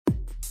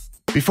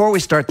Before we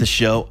start the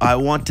show, I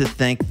want to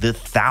thank the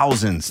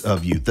thousands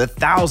of you,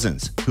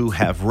 who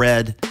have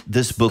read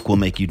This Book Will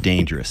Make You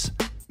Dangerous.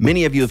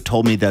 Many of you have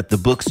told me that the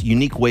book's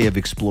unique way of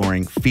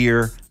exploring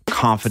fear,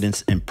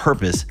 confidence, and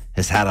purpose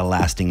has had a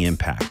lasting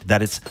impact,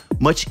 that it's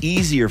much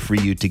easier for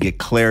you to get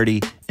clarity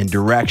and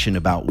direction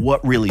about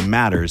what really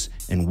matters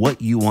and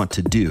what you want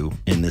to do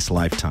in this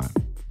lifetime.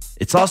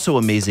 It's also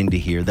amazing to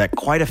hear that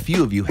quite a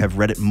few of you have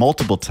read it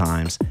multiple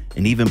times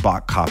and even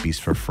bought copies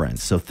for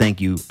friends, so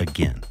thank you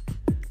again.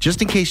 Just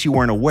in case you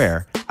weren't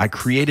aware, I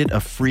created a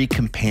free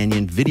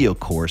companion video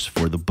course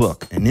for the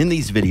book. And in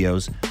these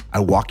videos, I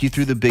walk you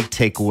through the big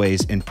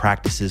takeaways and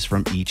practices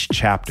from each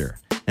chapter.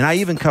 And I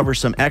even cover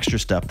some extra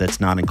stuff that's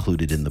not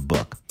included in the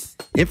book.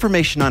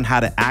 Information on how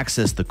to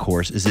access the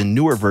course is in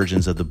newer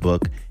versions of the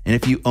book. And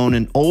if you own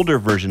an older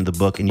version of the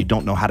book and you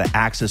don't know how to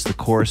access the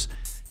course,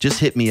 just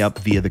hit me up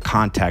via the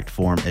contact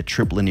form at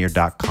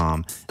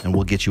triplinear.com and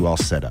we'll get you all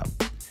set up.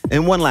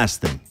 And one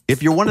last thing,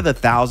 if you're one of the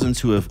thousands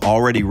who have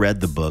already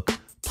read the book,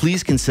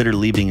 please consider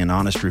leaving an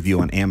honest review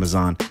on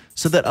Amazon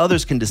so that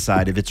others can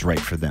decide if it's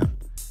right for them.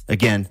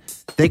 Again,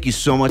 thank you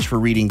so much for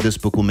reading This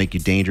Book Will Make You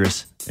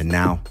Dangerous. And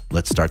now,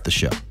 let's start the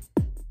show.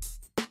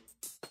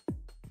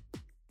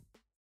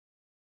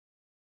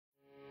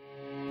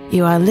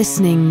 You are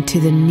listening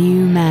to the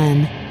new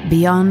man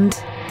beyond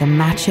the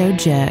macho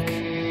jerk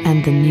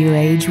and the new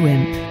age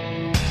wimp.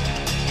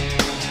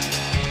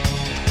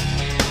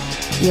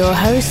 Your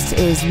host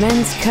is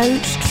men's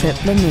coach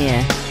Trip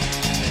Lanier.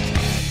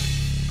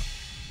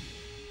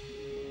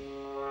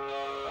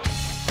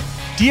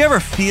 Do you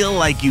ever feel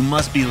like you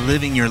must be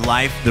living your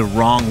life the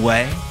wrong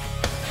way?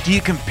 Do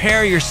you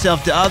compare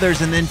yourself to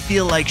others and then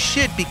feel like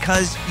shit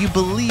because you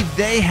believe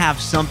they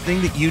have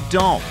something that you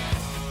don't?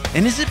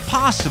 And is it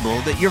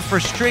possible that your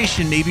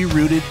frustration may be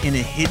rooted in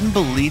a hidden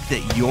belief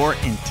that you're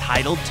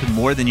entitled to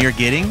more than you're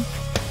getting?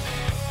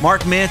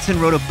 Mark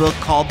Manson wrote a book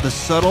called The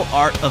Subtle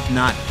Art of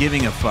Not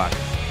Giving a Fuck.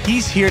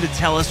 He's here to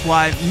tell us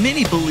why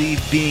many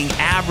believe being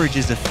average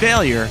is a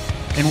failure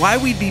and why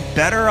we'd be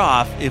better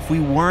off if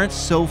we weren't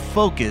so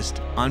focused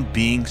on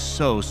being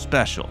so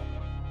special.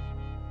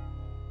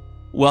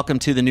 Welcome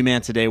to The New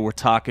Man. Today we're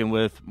talking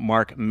with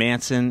Mark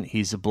Manson.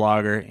 He's a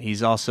blogger.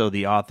 He's also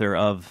the author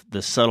of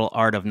The Subtle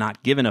Art of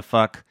Not Giving a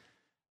Fuck,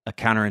 a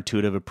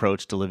counterintuitive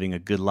approach to living a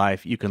good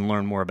life. You can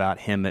learn more about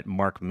him at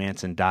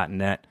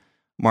markmanson.net.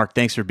 Mark,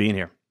 thanks for being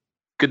here.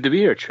 Good to be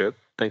here, Trip.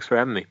 Thanks for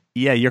having me.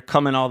 Yeah, you're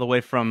coming all the way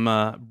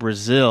from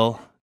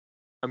Brazil.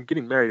 I'm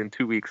getting married in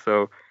 2 weeks,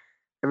 so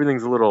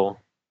everything's a little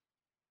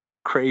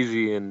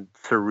crazy and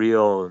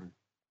surreal and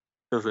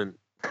hasn't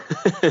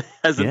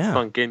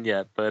sunk in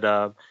yet, but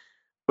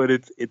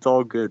it's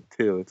all good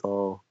too. It's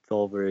all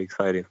very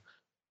exciting.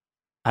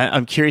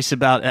 I'm curious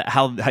about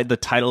how the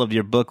title of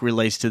your book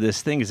relates to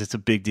this thing, because it's a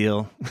big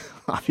deal.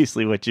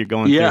 Obviously, what you're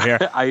going through here.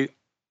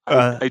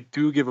 I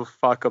do give a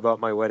fuck about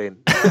my wedding.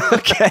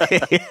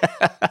 Okay.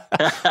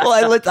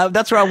 Well,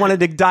 that's where I wanted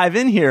to dive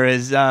in here.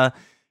 Is the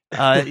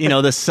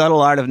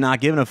subtle art of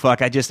not giving a fuck.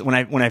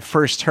 When I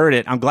first heard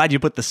it, I'm glad you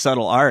put the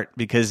subtle art,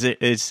 because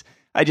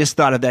I just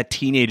thought of that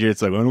teenager.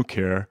 It's like, I don't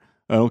care.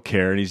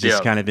 And he's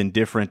just kind of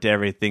indifferent to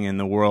everything in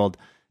the world.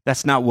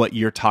 That's not what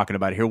you're talking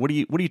about here. What are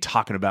you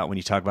talking about when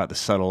you talk about the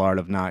subtle art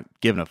of not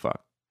giving a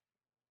fuck?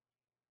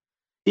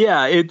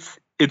 Yeah, it's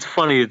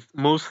funny. It's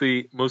most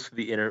of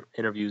the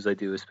interviews I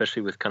do,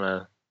 especially with kind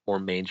of more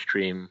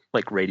mainstream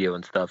like radio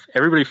and stuff,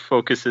 everybody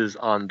focuses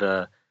on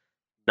the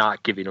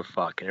not giving a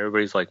fuck, and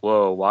everybody's like,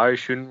 whoa, why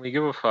shouldn't we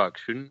give a fuck?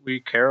 Shouldn't we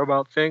care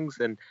about things?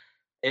 And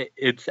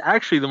it's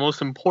actually the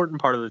most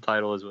important part of the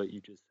title is what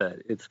you just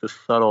said. It's the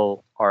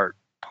subtle art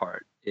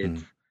part.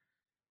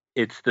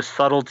 It's the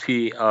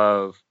subtlety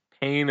of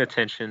paying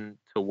attention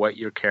to what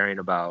you're caring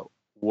about,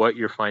 what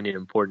you're finding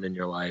important in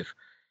your life,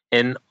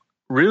 and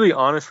really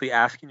honestly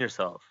asking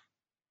yourself,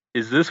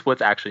 is this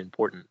what's actually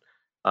important?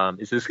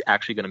 Is this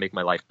actually going to make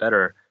my life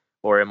better,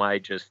 or am I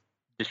just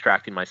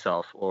distracting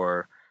myself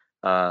or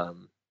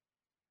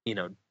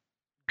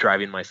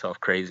driving myself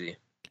crazy?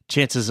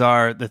 Chances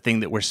are the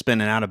thing that we're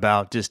spinning out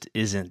about just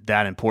isn't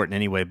that important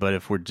anyway. But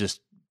if we're just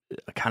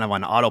kind of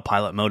on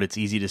autopilot mode, it's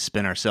easy to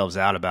spin ourselves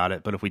out about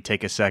it. But if we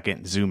take a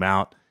second, zoom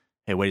out,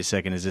 hey, wait a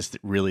second, is this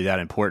really that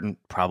important?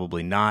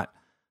 Probably not.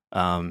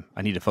 I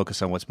need to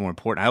focus on what's more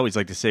important. I always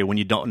like to say, when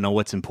you don't know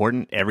what's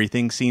important,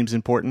 everything seems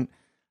important.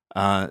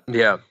 And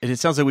it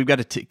sounds like we've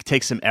got to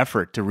take some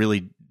effort to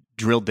really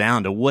drill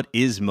down to what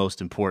is most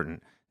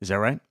important. Is that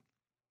right?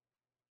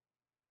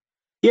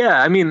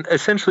 Yeah, I mean,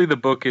 essentially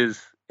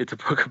it's a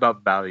book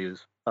about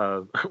values.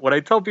 What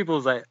I tell people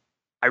is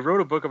I wrote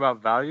a book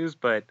about values,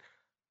 but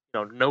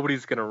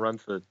nobody's going to run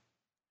to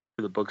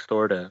the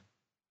bookstore to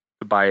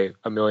buy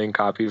 1 million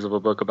copies of a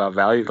book about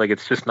values. Like,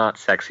 it's just not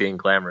sexy and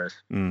glamorous.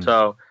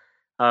 So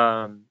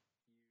kind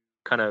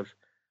of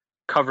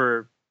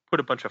put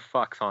a bunch of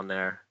fucks on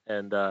there,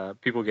 and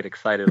people get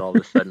excited all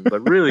of a sudden.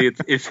 But really,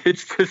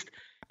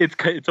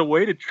 it's a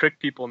way to trick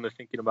people into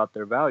thinking about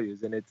their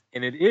values, and it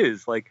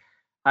is like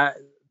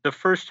the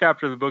first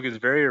chapter of the book is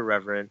very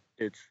irreverent.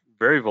 It's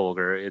very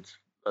vulgar. It's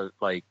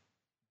like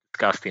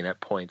disgusting at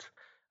points.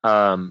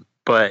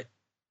 But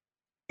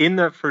in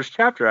that first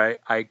chapter,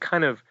 I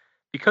kind of,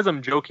 because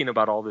I'm joking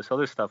about all this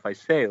other stuff, I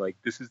say, like,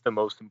 this is the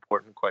most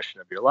important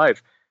question of your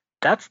life.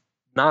 That's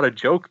not a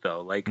joke,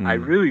 though. Like, I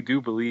really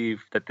do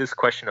believe that this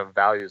question of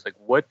values, like,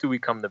 what do we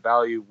come to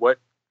value?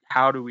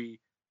 How do we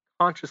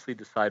consciously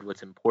decide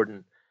what's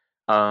important,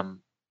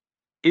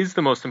 is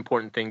the most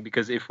important thing.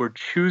 Because if we're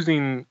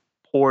choosing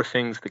poor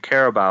things to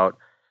care about,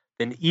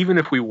 then even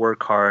if we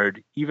work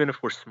hard, even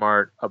if we're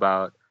smart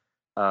about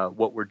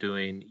what we're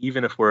doing,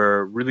 even if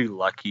we're really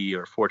lucky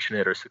or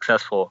fortunate or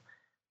successful,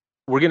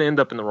 we're going to end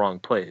up in the wrong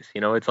place.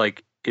 You know, it's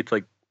like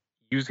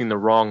using the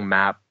wrong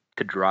map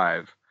to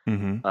drive.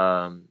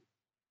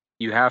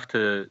 You have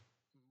to.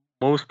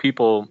 Most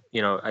people,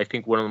 you know, I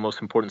think one of the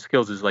most important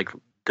skills is like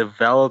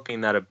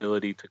developing that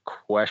ability to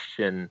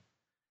question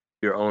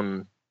your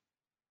own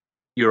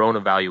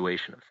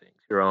evaluation of things,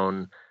 your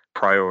own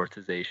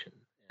prioritization,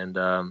 and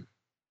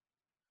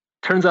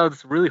turns out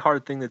it's a really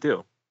hard thing to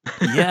do.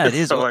 Yeah, it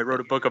is. So I wrote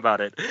a book about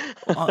it.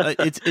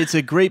 It's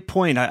a great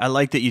point. I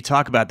like that you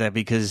talk about that,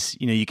 because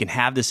you know you can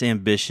have this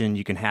ambition,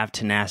 you can have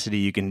tenacity,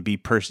 you can be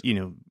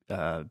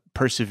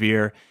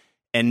persevere,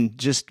 and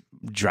just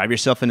drive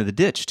yourself into the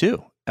ditch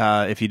too.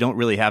 If you don't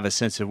really have a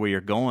sense of where you're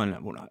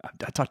going.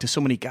 I talk to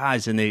so many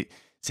guys, and they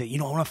say, you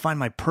know, I want to find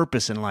my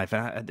purpose in life,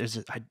 and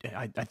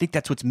I think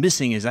that's what's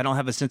missing, is I don't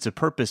have a sense of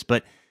purpose,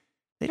 but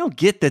they don't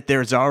get that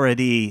there's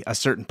already a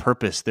certain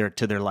purpose there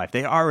to their life.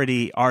 They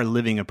already are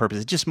living a purpose.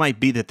 It just might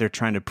be that they're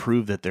trying to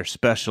prove that they're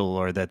special,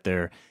 or that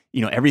they're,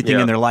 you know, everything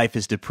in their life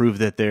is to prove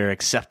that they're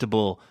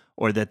acceptable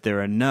or that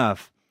they're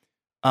enough.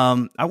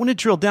 I want to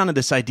drill down to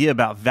this idea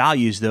about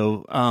values,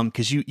 though,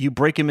 because you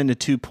break them into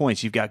 2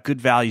 points. You've got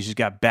good values, you've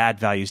got bad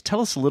values.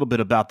 Tell us a little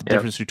bit about the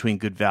difference between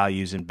good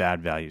values and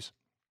bad values.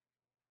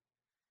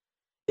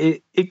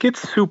 It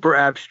gets super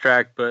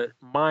abstract, but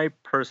my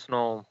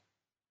personal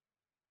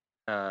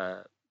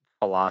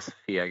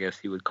philosophy, I guess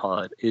you would call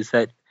it, is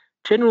that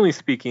generally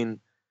speaking,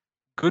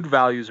 good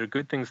values or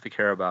good things to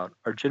care about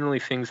are generally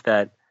things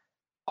that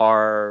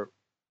are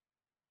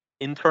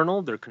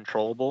internal, they're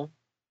controllable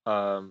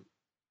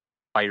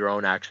by your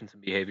own actions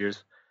and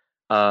behaviors.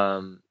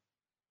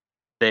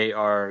 They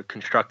are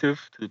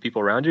constructive to the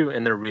people around you,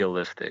 and they're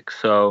realistic.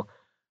 So,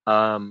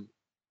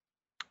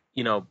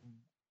 you know,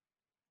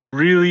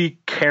 really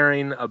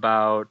caring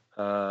about,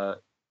 I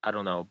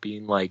don't know,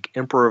 being like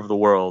emperor of the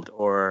world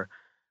or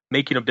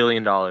making $1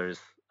 billion.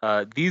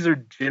 These are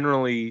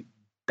generally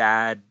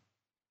bad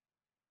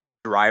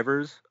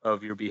drivers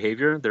of your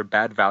behavior. They're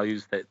bad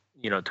values that,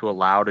 you know, to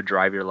allow to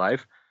drive your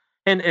life.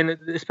 And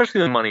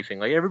especially the money thing.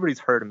 Like, everybody's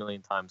heard a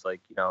million times,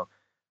 like, you know,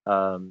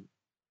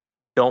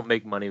 don't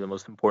make money the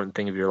most important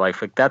thing of your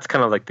life. Like, that's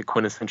kind of like the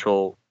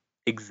quintessential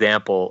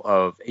example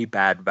of a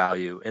bad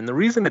value. And the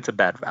reason it's a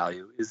bad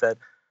value is that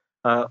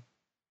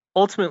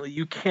ultimately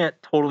you can't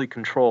totally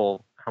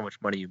control how much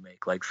money you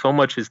make. Like, so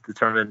much is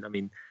determined. I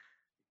mean,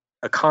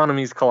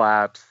 economies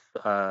collapse,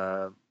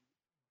 that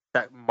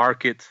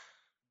markets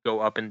go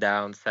up and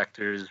down,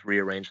 sectors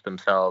rearrange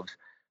themselves,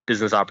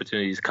 business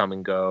opportunities come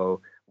and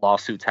go,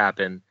 lawsuits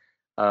happen.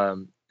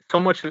 So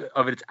much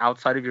of it's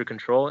outside of your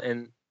control,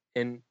 and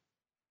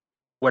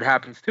what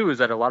happens too is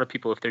that a lot of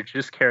people, if they're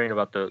just caring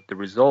about the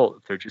result,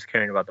 if they're just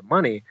caring about the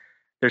money,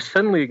 they're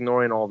suddenly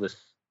ignoring all this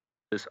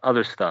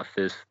other stuff.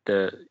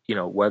 You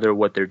know, whether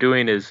what they're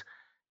doing is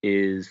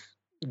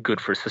good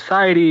for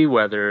society,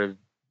 whether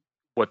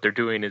what they're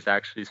doing is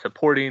actually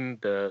supporting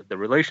the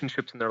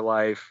relationships in their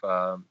life.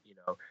 You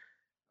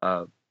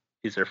know,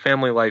 is their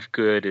family life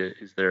good?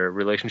 Is their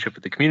relationship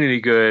with the community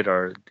good?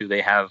 Or do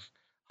they have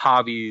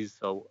hobbies?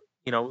 So,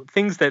 you know,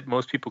 things that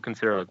most people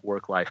consider like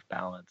work-life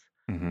balance.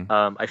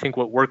 I think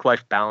what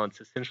work-life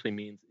balance essentially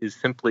means is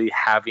simply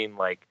having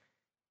like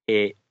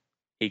a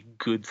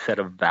good set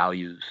of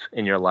values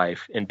in your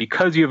life. And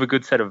because you have a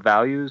good set of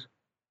values,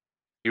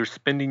 you're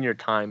spending your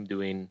time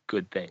doing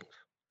good things.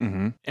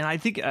 And I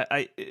think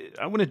I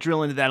want to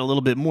drill into that a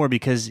little bit more,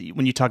 because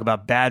when you talk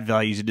about bad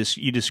values,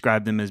 you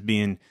describe them as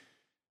being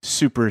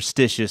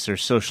superstitious or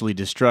socially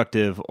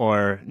destructive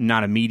or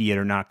not immediate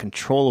or not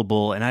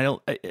controllable. And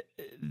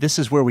this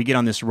is where we get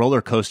on this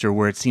roller coaster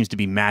where it seems to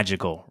be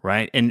magical,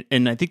 right? And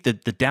I think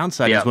that the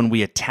downside is when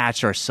we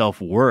attach our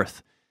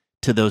self-worth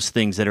to those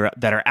things that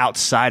are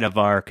outside of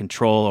our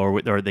control,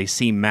 or they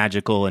seem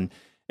magical, and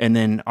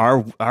then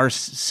our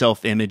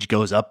self-image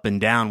goes up and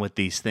down with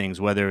these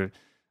things, whether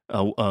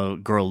a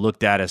girl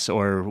looked at us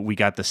or we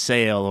got the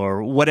sale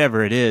or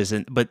whatever it is.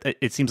 But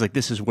it seems like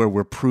this is where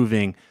we're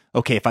proving,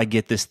 okay, if I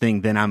get this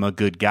thing, then I'm a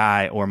good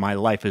guy, or my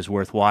life is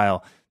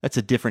worthwhile. That's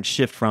a different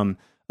shift from,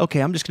 okay,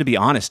 I'm just going to be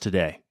honest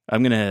today.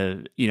 I'm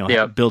going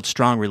to, build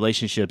strong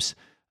relationships,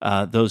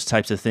 those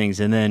types of things.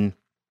 And then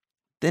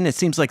it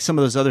seems like some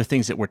of those other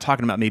things that we're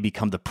talking about may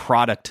become the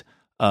product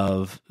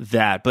of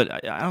that.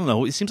 But I don't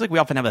know. It seems like we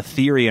often have a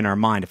theory in our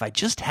mind. If I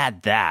just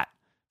had that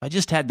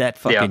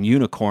fucking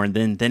unicorn,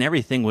 then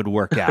everything would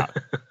work out.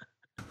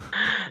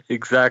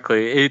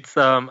 Exactly. It's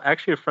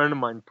actually a friend of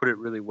mine put it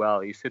really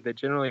well. He said that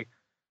generally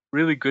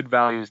really good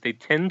values, they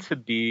tend to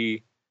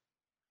be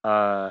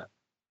like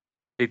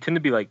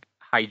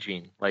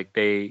hygiene. Like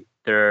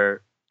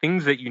they're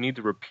things that you need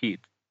to repeat.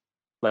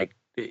 Like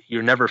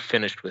you're never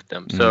finished with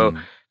them. So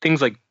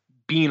things like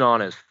being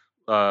honest,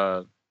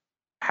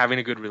 having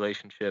a good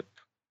relationship,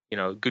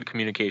 good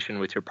communication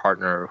with your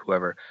partner or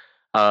whoever,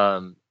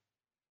 um,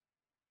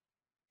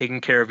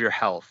 taking care of your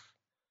health.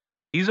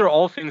 These are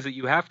all things that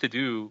you have to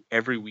do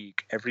every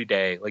week, every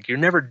day. Like you're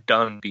never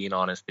done being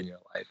honest in your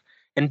life.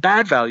 And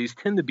bad values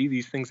tend to be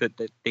these things that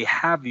they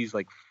have these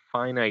like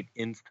finite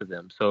ends to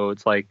them. So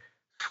it's like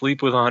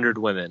sleep with 100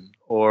 women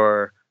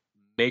or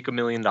make $1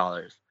 million.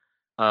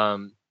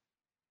 Um,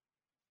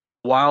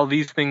 while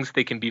these things,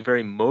 they can be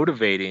very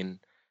motivating,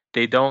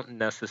 they don't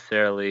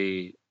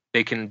necessarily,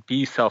 they can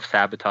be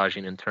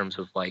self-sabotaging in terms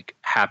of like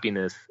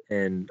happiness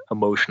and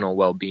emotional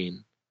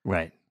well-being.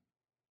 Right.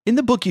 In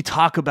the book, you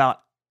talk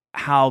about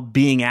how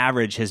being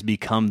average has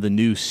become the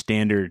new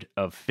standard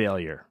of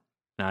failure.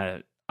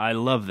 I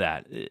love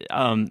that.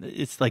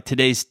 It's like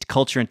today's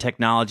culture and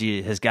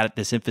technology has got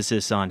this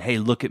emphasis on, hey,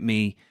 look at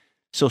me,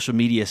 social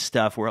media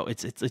stuff, where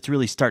it's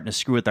really starting to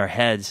screw with our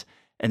heads,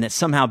 and that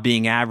somehow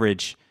being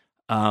average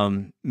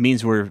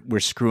means we're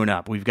screwing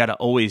up. We've got to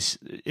always,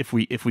 if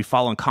we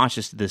fall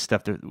unconscious to this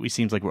stuff, it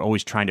seems like we're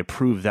always trying to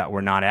prove that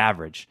we're not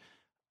average.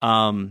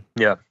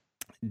 Yeah.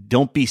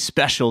 Don't be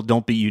special,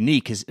 don't be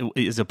unique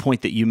is a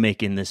point that you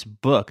make in this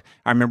book.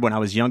 I remember when I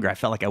was younger, I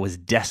felt like I was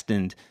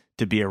destined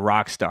to be a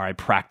rock star. I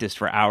practiced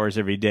for hours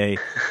every day.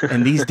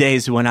 And these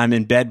days when I'm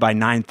in bed by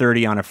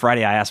 9:30 on a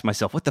Friday, I ask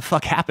myself, what the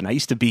fuck happened? I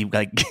used to be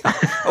like,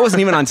 I wasn't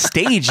even on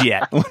stage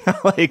yet.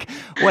 Like,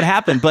 what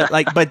happened?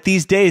 But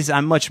these days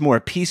I'm much more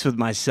at peace with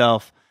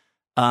myself.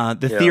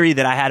 The theory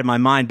that I had in my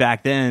mind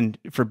back then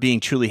for being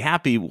truly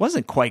happy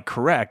wasn't quite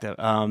correct.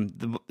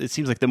 It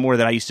seems like the more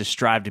that I used to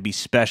strive to be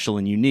special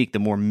and unique, the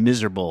more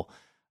miserable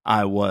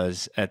I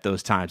was at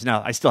those times.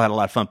 Now, I still had a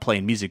lot of fun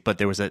playing music, but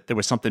there was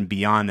something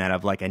beyond that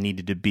of like I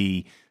needed to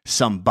be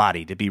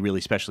somebody, to be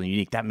really special and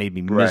unique. That made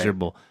me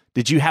miserable. Right.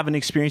 Did you have an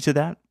experience of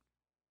that?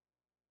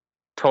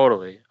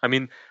 Totally. I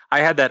mean, I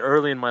had that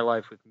early in my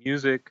life with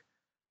music.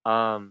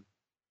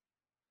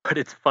 But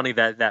it's funny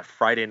that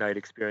Friday night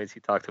experience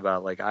you talked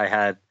about, like I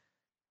had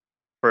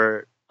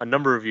for a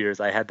number of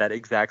years, I had that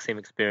exact same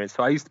experience.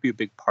 So I used to be a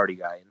big party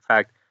guy. In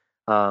fact,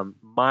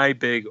 my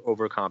big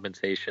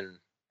overcompensation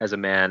as a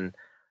man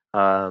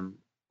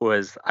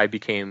was I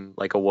became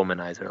like a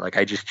womanizer. Like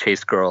I just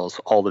chased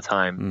girls all the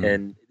time,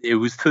 and it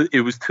was to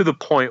the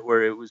point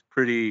where it was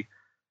pretty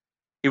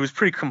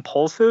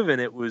compulsive,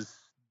 and it was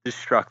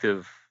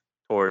destructive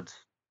towards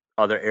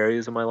other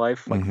areas of my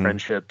life, like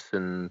friendships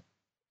and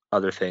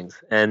other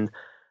things. And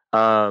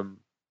so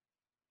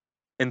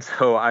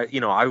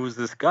I was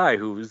this guy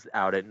who was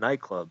out at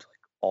nightclubs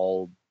like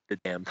all the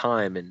damn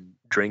time and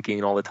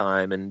drinking all the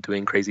time and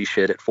doing crazy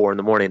shit at 4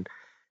 a.m.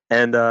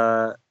 And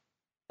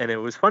it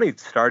was funny,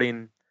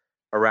 starting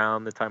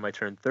around the time I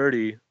turned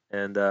 30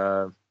 and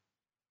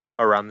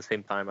around the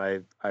same time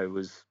I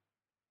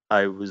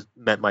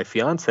met my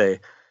fiance,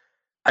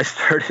 I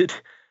started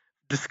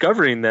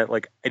discovering that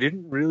like I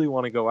didn't really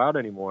want to go out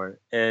anymore,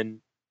 and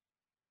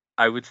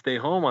I would stay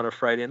home on a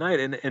Friday night,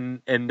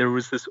 and there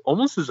was this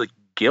almost this like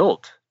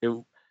guilt. It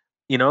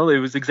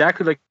was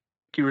exactly like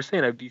you were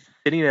saying. I'd be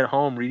sitting at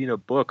home reading a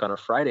book on a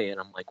Friday, and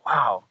I'm like,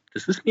 wow,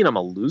 does this mean I'm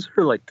a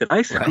loser? Like, did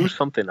I screw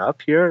something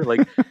up here?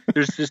 Like,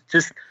 there's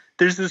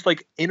there's this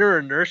like inner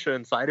inertia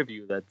inside of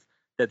you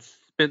that's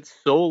spent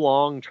so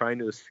long trying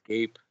to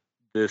escape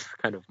this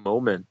kind of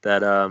moment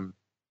that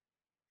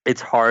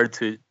it's hard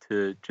to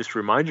just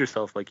remind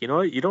yourself, like, you know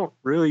what, you don't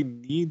really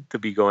need to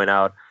be going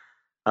out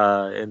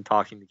and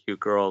talking to cute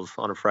girls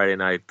on a Friday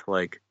night to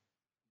like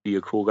be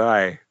a cool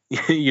guy.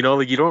 Like you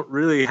don't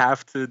really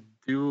have to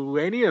do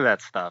any of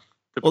that stuff.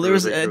 Well,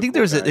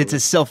 it's a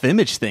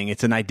self-image thing.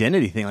 It's an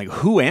identity thing. Like,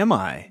 who am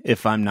I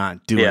if I'm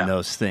not doing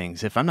those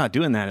things? If I'm not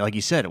doing that, like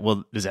you said,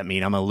 well, does that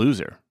mean I'm a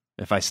loser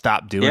if I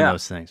stop doing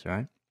those things,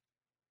 right?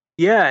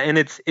 Yeah, and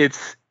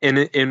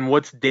and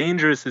what's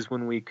dangerous is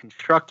when we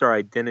construct our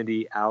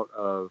identity out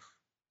of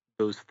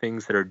those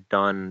things that are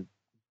done,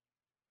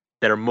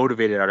 that are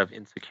motivated out of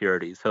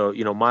insecurity. So,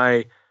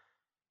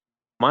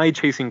 my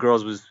chasing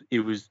girls was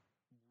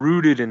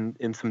rooted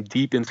in some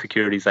deep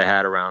insecurities I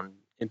had around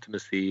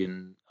intimacy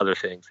and other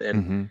things.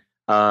 And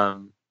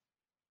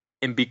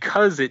and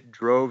because it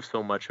drove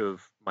so much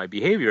of my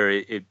behavior,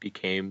 it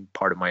became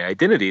part of my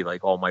identity.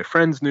 Like all my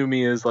friends knew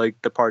me as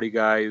like the party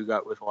guy who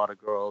got with a lot of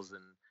girls,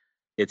 and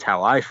it's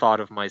how I thought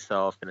of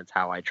myself, and it's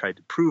how I tried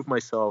to prove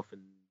myself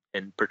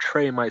and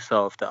portray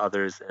myself to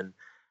others. And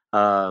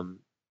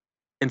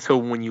so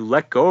when you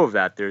let go of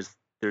that,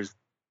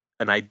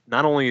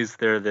 not only is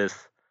there this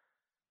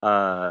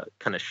kind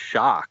of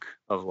shock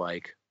of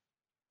like,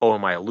 oh,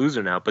 am I a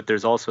loser now? But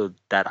there's also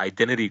that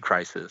identity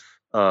crisis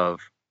of,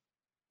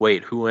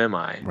 wait, who am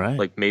I? Right.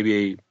 Like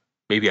maybe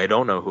I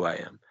don't know who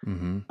I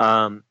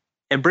am.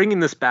 And bringing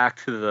this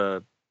back to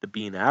the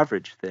being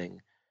average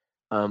thing,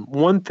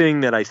 one thing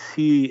that I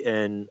see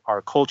in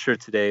our culture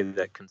today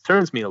that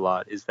concerns me a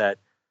lot is that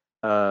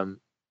the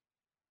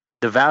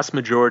vast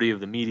majority of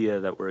the media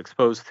that we're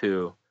exposed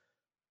to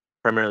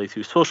primarily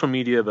through social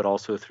media, but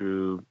also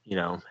through,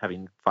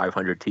 having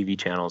 500 TV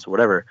channels or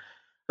whatever.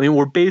 I mean,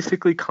 we're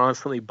basically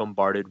constantly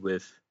bombarded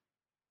with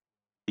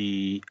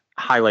the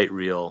highlight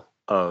reel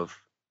of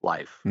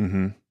life.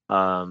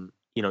 Mm-hmm.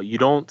 You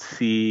don't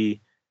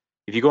see,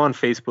 if you go on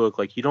Facebook,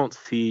 like, you don't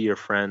see your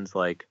friends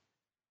like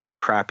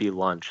crappy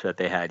lunch that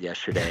they had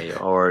yesterday,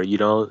 or you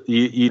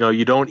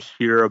don't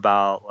hear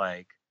about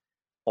like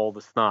all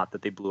the snot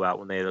that they blew out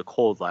when they had a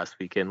cold last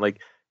weekend.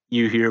 Like,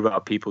 you hear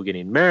about people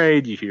getting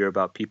married, you hear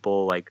about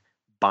people like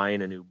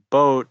buying a new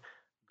boat,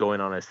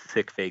 going on a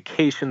sick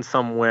vacation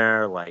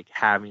somewhere, like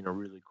having a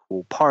really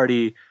cool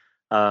party.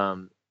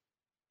 And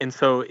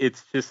so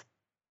it's just,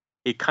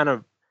 it kind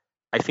of,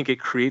 I think it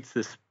creates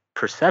this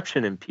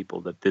perception in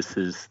people that this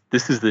is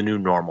the new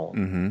normal.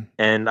 Mm-hmm.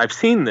 And I've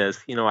seen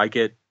this, I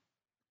get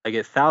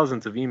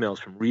thousands of emails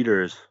from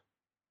readers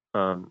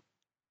throughout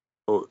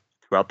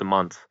the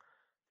months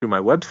through my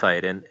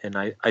website, and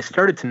I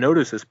started to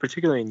notice this,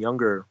 particularly in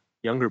younger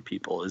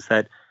people, is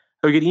that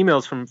I would get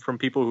emails from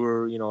people who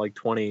are like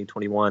 20,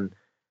 21,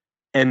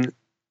 and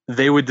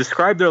they would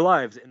describe their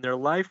lives, and their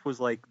life was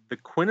like the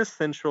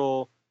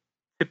quintessential,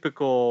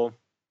 typical,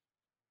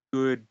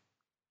 good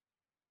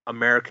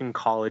American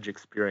college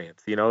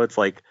experience. It's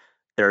like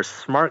they're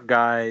smart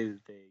guys,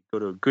 they go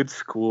to a good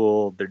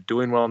school, they're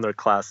doing well in their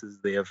classes,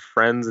 they have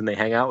friends and they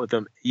hang out with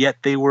them, yet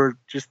they were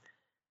just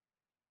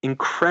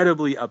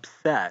incredibly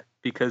upset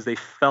because they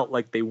felt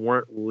like they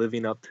weren't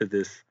living up to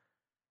this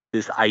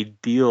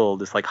ideal,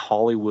 this like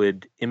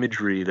Hollywood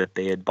imagery that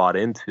they had bought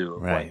into.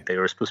 Right. Like, they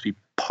were supposed to be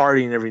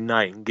partying every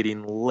night and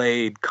getting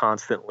laid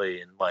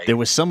constantly, and like There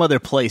was some other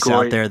place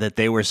out there that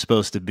they were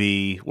supposed to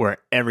be where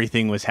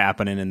everything was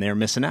happening, and they're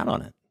missing out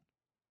on it.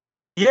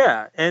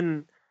 Yeah,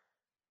 and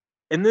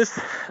this,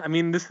 I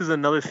mean, this is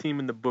another theme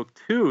in the book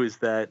too, is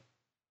that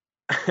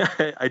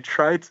I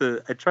try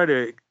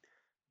to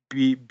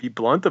be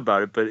blunt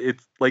about it, but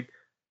it's like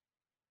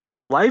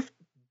life,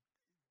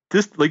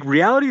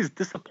 reality is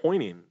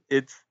disappointing.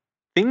 It's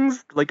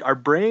things like our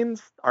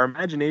brains, our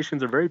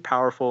imaginations are very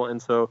powerful,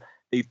 and so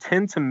they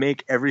tend to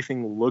make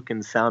everything look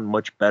and sound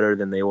much better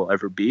than they will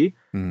ever be.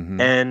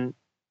 Mm-hmm. And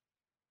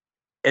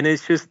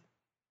it's just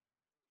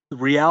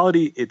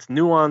reality. It's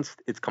nuanced,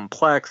 it's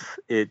complex.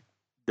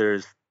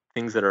 There's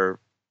things that are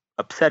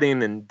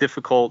upsetting and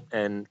difficult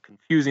and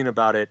confusing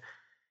about it.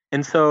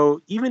 And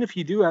so even if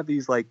you do have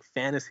these like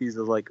fantasies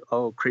of like,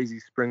 oh, crazy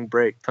spring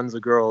break, tons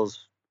of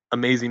girls,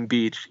 amazing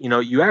beach,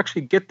 you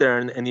actually get there,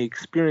 and the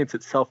experience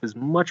itself is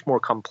much more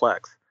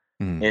complex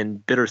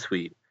and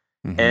bittersweet.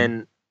 Mm-hmm.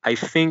 And I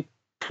think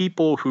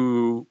people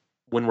who,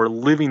 when we're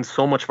living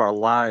so much of our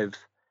lives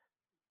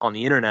on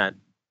the internet,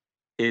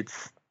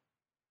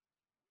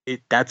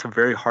 that's a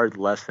very hard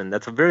lesson.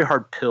 That's a very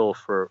hard pill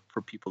for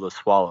people to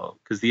swallow,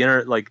 because the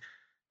internet, like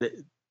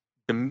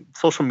the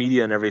social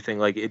media and everything,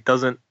 like, it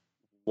doesn't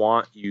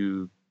want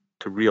you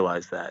to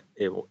realize that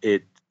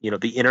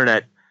the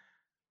internet,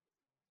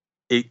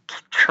 it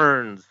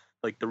churns,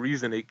 like, the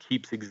reason it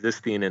keeps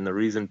existing and the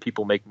reason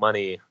people make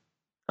money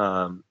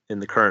in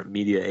the current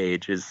media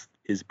age is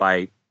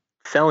by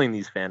selling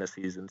these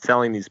fantasies and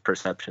selling these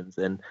perceptions,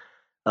 and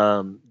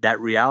that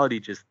reality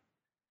just,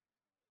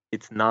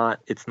 it's not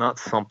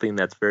something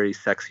that's very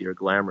sexy or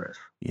glamorous.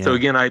 Yeah. So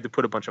again, I had to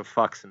put a bunch of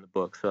fucks in the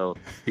book so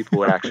people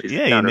would actually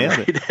sit down and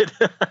read it.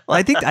 Well,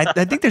 I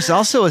think there's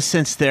also a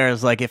sense there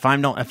is like, if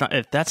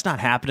that's not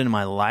happening in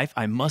my life,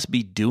 I must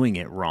be doing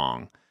it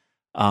wrong.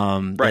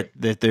 Right.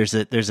 That there's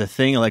a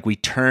thing like we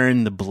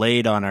turn the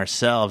blade on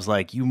ourselves,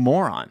 like, you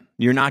moron,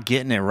 you're not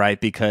getting it right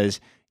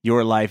because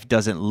your life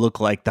doesn't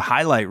look like the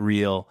highlight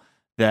reel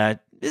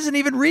that isn't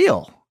even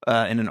real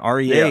in an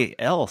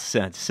REAL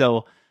sense.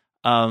 So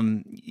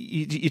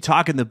you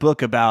talk in the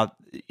book about,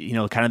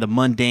 kind of the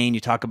mundane. You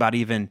talk about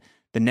even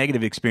the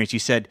negative experience. You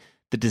said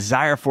the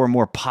desire for a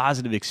more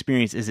positive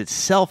experience is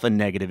itself a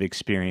negative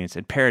experience,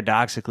 and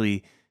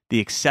paradoxically, the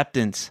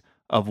acceptance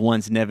of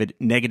one's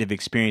negative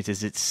experience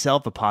is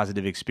itself a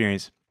positive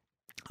experience.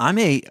 I'm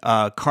a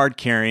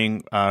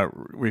card-carrying,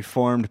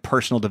 reformed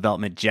personal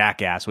development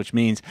jackass, which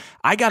means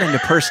I got into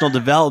personal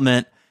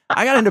development.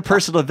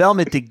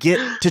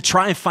 To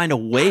try and find a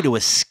way to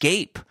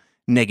escape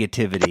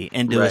negativity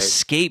and to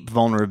escape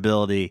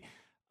vulnerability.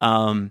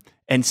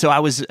 And so I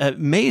was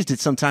amazed at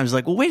sometimes,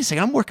 like, well, wait a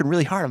second, I'm working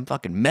really hard. I'm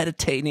fucking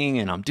meditating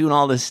and I'm doing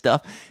all this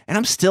stuff, and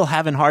I'm still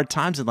having hard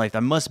times in life. I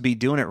must be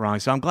doing it wrong.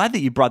 So I'm glad that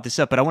you brought this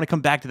up, but I want to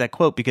come back to that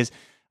quote because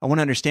I want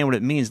to understand what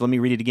it means. Let me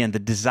read it again. The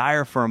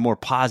desire for a more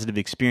positive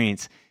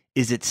experience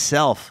is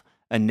itself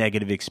a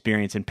negative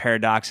experience, and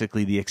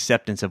paradoxically, the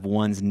acceptance of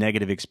one's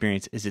negative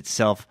experience is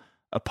itself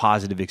a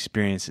positive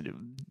experience.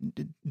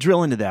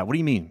 Drill into that. What do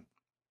you mean?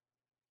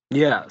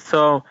 Yeah,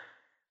 so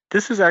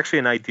this is actually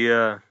an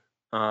idea.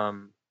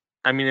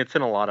 I mean, it's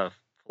in a lot of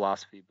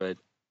philosophy, but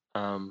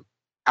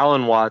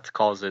Alan Watts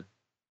calls it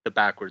the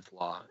backwards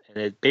law,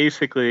 and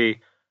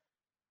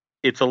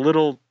it's a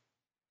little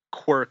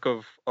quirk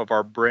of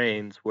our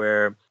brains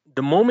where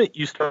the moment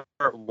you start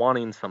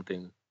wanting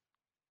something,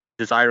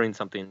 desiring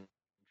something,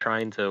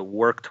 trying to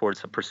work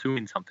towards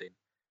pursuing something,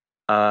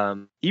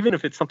 even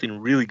if it's something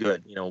really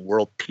good,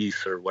 world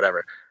peace or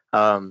whatever.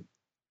 Um,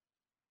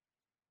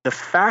 the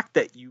fact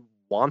that you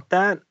want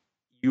that,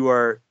 you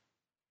are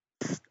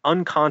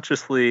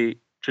unconsciously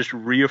just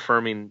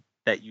reaffirming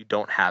that you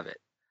don't have it.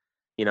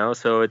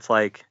 So it's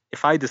like,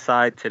 if I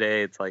decide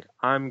today, it's like,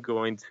 um, I'm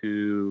going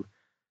to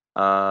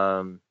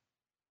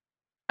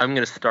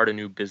start a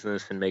new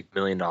business and make $1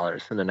 million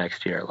in the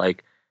next year.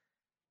 Like,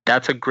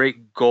 that's a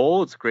great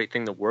goal. It's a great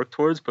thing to work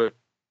towards. But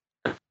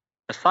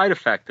a side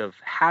effect of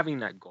having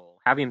that goal,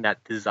 having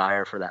that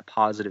desire for that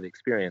positive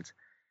experience,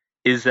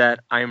 is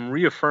that I am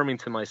reaffirming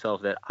to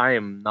myself that I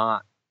am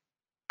not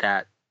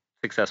that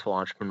successful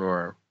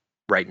entrepreneur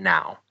right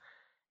now.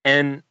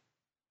 And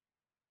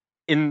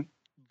in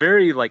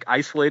very like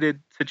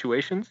isolated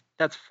situations,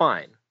 that's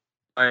fine.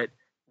 But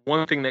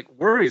one thing that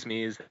worries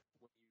me is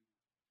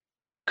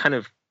kind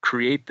of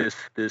create this,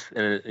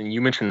 and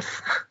you mentioned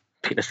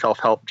being a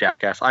self-help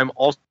jackass. I'm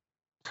also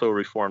a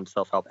reformed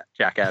self-help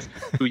jackass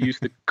who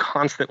used to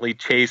constantly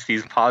chase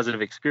these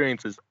positive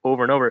experiences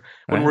over and over.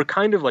 When we're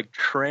kind of like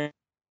trained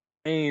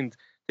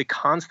to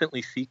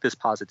constantly seek this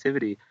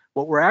positivity,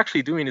 what we're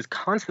actually doing is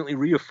constantly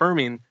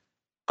reaffirming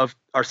of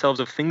ourselves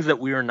of things that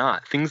we are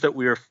not, things that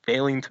we are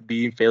failing to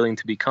be, failing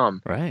to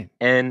become. Right.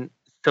 And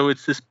so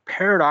it's this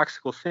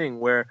paradoxical thing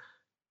where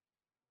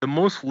the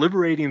most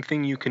liberating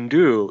thing you can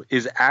do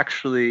is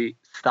actually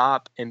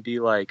stop and be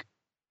like,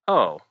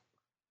 oh,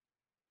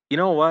 you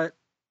know what?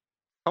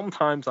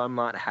 Sometimes I'm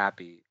not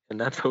happy, and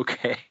that's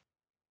okay.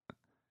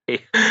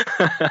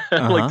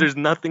 Like, there's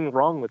nothing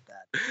wrong with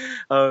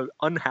that.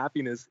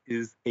 Unhappiness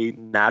is a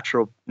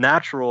natural,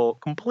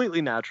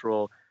 completely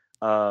natural,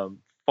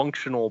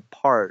 functional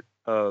part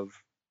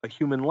of a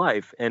human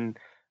life. And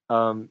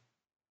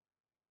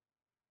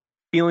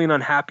feeling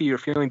unhappy or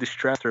feeling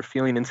distressed or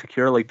feeling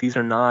insecure, like these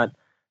are not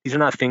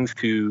things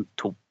to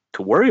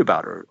worry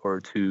about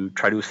or to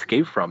try to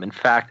escape from. In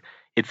fact,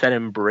 it's that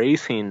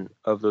embracing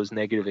of those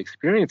negative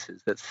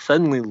experiences that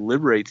suddenly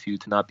liberates you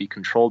to not be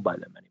controlled by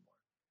them anymore.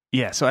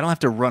 Yeah, so I don't have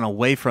to run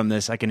away from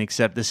this. I can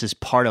accept this is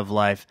part of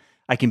life.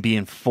 I can be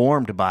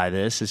informed by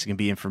this. This can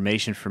be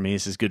information for me.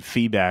 This is good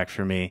feedback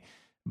for me.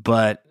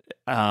 But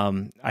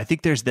I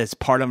think there's this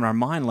part of our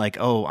mind like,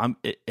 oh, I'm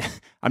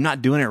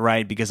not doing it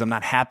right because I'm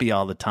not happy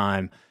all the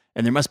time,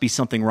 and there must be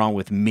something wrong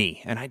with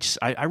me. And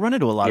I run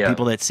into a lot of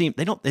people that seem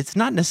it's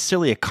not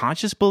necessarily a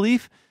conscious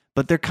belief,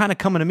 but they're kind of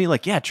coming to me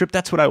like, yeah, Trip,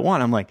 that's what I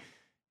want. I'm like,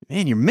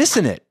 man, you're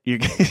missing it. We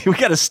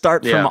got to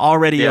start from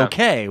already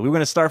okay. We're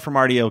going to start from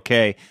already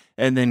okay,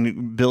 and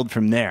then build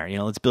from there.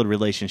 Let's build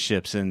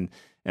relationships and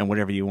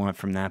whatever you want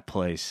from that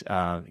place.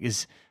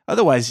 Because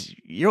otherwise,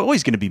 you're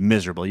always going to be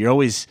miserable. You're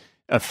always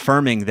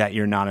affirming that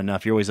you're not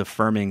enough. You're always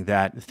affirming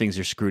that things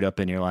are screwed up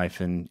in your life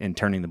and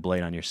turning the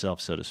blade on yourself,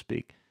 so to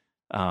speak.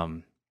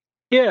 And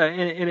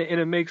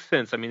it makes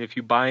sense. I mean, if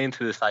you buy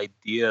into this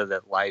idea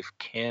that life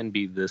can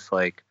be this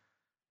like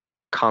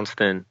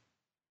constant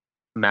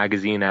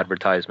magazine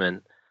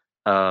advertisement,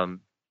 then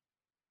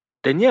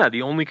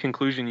the only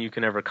conclusion you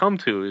can ever come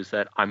to is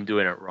that I'm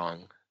doing it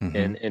wrong.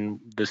 Mm-hmm. And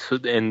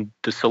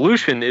the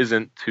solution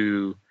isn't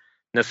to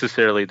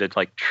necessarily to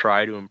like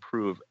try to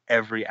improve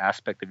every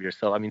aspect of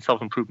yourself. I mean,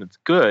 self-improvement's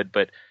good,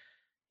 but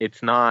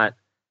it's not,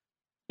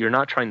 you're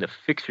not trying to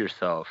fix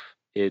yourself.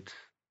 It's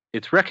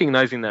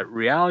recognizing that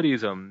reality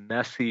is a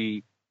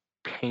messy,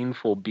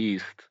 painful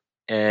beast,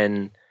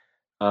 and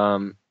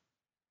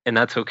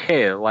that's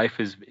okay. Life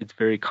it's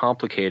very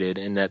complicated,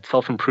 and that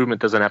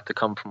self-improvement doesn't have to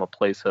come from a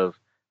place of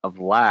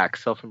lack.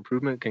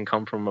 Self-improvement can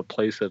come from a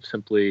place of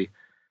simply,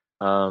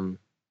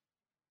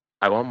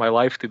 I want my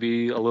life to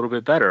be a little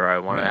bit better. I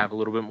want to have a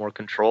little bit more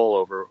control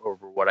over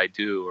what I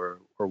do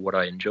or what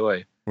I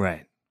enjoy.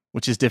 Right.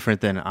 Which is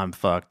different than I'm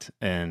fucked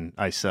and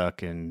I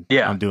suck and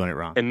I'm doing it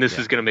wrong. And this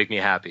is going to make me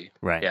happy.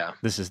 Right. Yeah.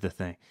 This is the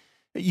thing.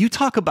 You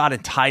talk about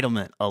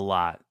entitlement a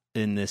lot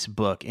in this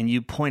book, and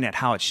you point at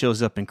how it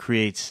shows up and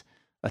creates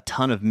a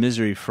ton of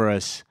misery for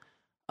us.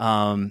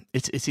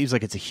 It seems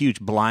like it's a huge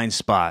blind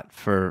spot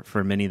for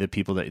many of the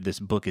people that this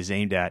book is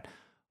aimed at.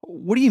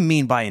 What do you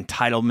mean by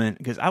entitlement?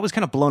 Because I was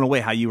kind of blown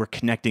away how you were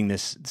connecting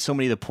so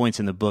many of the points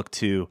in the book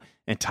to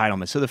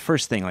entitlement. So the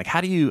first thing, like,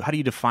 how do you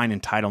define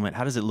entitlement?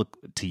 How does it look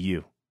to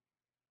you?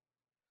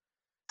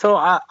 So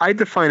I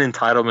define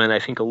entitlement, I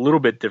think, a little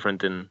bit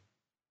different than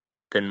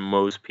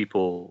most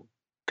people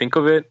think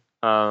of it.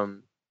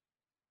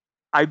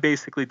 I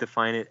basically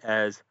define it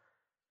as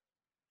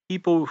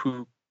people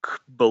who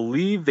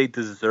believe they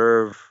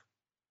deserve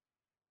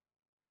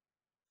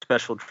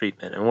special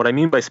treatment. And what I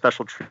mean by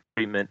special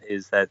treatment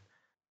is that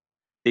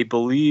they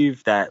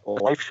believe that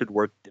life should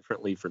work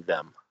differently for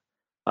them.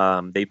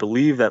 They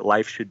believe that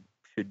life should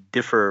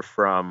differ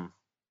from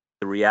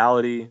the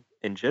reality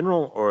in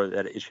general, or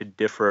that it should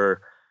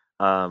differ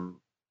from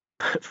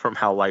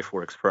how life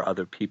works for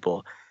other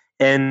people.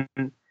 And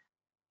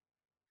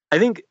I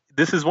think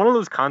this is one of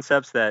those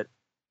concepts that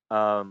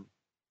I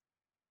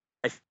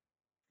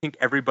think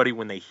everybody,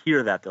 when they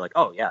hear that, they're like,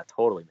 oh yeah,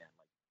 totally, man.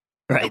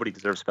 Like, nobody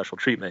deserves special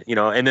treatment,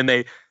 and then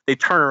they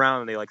turn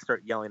around and they like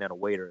start yelling at a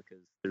waiter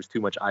because there's too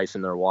much ice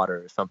in their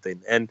water or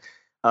something. And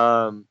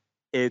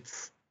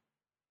It's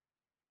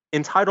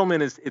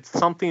entitlement is it's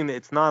something.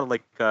 It's not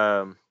like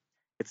an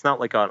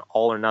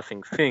all or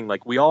nothing thing.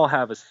 Like we all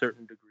have a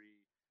certain degree.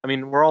 I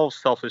mean, we're all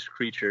selfish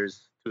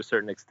creatures to a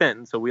certain extent,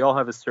 and so we all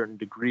have a certain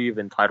degree of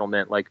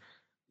entitlement. Like,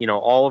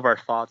 all of our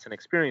thoughts and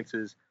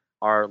experiences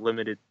are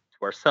limited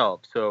to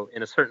ourselves. So,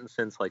 in a certain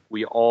sense, like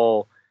we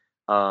all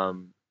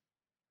um,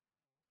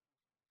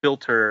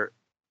 filter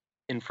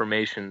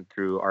information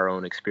through our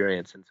own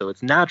experience, and so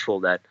it's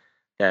natural that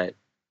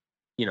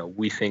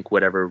we think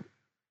whatever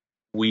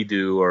we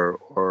do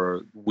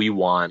or we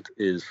want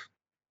is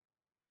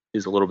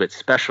a little bit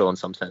special in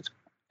some sense.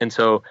 And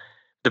so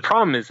the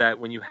problem is that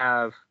when you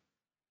have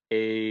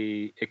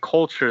a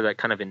culture that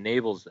kind of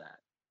enables that,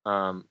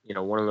 one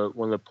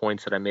of the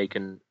points that I make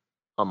on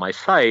my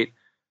site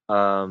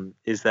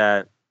is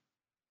that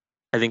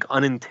I think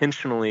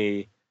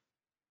unintentionally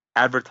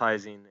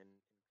advertising and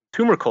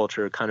consumer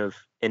culture kind of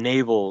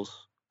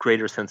enables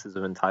greater senses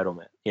of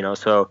entitlement.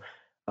 So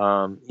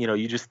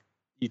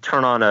you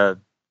turn on the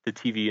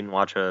TV and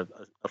watch a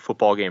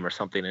football game or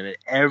something, and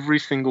every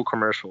single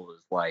commercial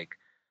is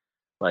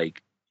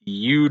like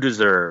you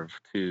deserve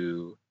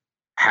to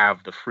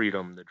have the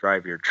freedom to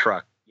drive your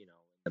truck, in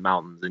the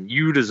mountains, and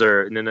you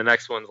deserve. And then the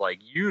next one's like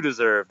you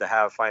deserve to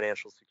have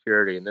financial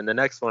security, and then the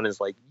next one is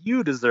like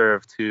you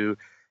deserve to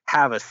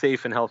have a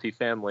safe and healthy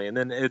family, and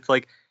then it's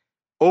like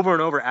over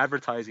and over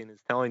advertising is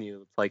telling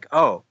you it's like,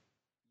 oh,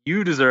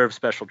 you deserve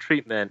special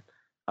treatment.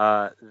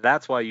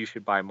 That's why you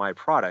should buy my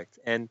product.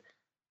 And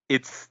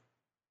it's,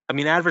 I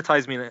mean,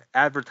 advertisement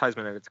at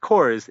its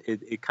core is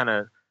it kind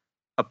of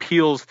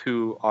appeals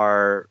to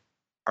our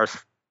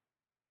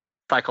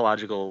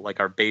psychological, like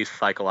our base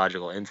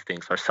psychological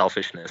instincts, our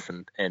selfishness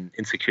and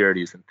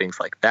insecurities and things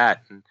like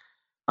that. And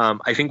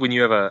I think when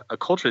you have a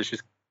culture that's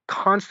just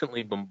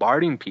constantly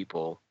bombarding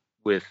people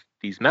with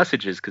these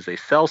messages because they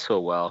sell so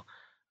well,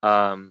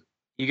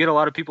 you get a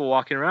lot of people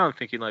walking around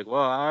thinking like,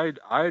 well,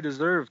 I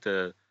deserve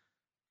to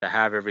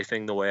have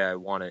everything the way I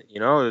want it.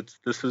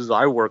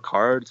 I work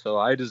hard, so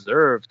I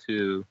deserve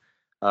to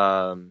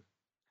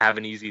have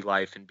an easy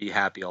life and be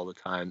happy all the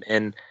time.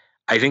 And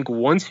I think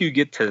once you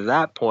get to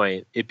that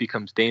point, it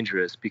becomes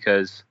dangerous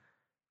because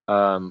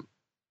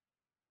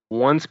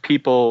once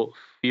people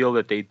feel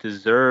that they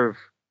deserve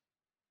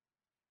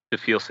to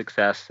feel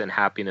success and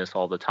happiness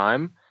all the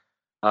time,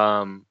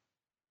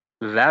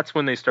 that's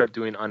when they start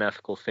doing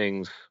unethical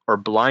things or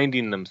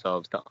blinding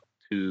themselves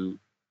to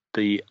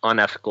the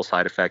unethical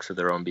side effects of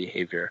their own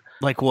behavior.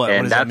 Like what? And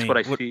what does that's that mean? what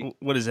I see.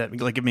 What does that mean?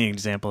 Like, give me an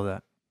example of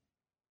that.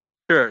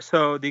 Sure.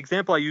 So the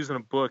example I use in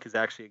a book is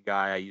actually a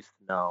guy I used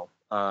to know.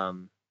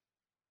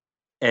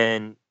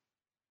 And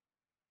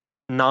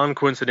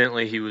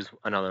non-coincidentally, he was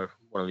another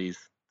one of these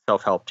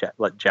self-help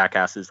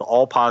jackasses,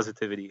 all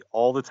positivity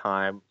all the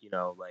time,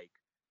 like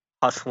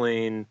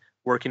hustling,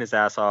 working his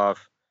ass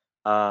off.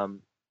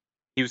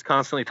 He was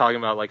constantly talking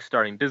about like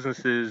starting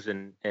businesses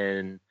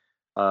and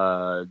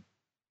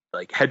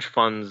like hedge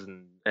funds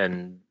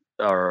and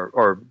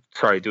or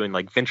sorry, doing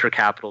like venture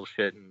capital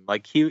shit. And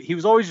like he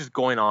was always just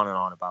going on and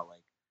on about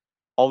like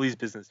all these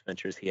business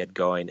ventures he had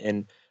going.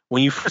 And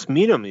when you first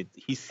meet him,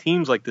 he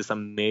seems like this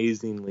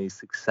amazingly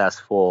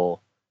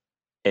successful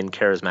and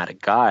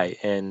charismatic guy.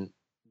 And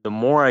the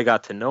more I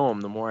got to know him,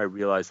 the more I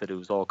realized that it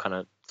was all kind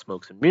of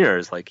smokes and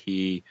mirrors. Like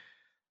he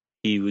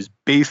was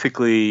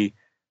basically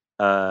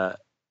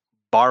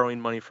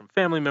borrowing money from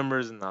family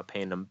members and not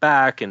paying them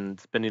back, and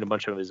spending a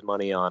bunch of his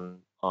money on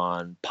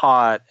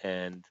pot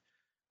and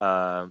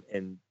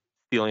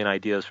stealing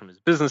ideas from his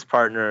business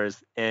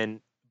partners.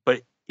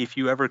 But if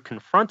you ever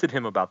confronted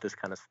him about this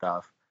kind of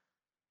stuff,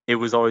 it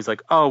was always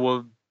like, oh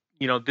well,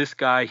 this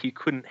guy, he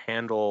couldn't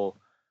handle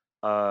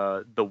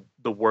the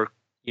work,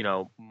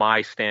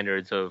 my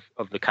standards of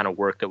the kind of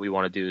work that we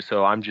want to do,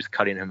 so I'm just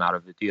cutting him out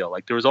of the deal.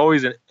 Like there was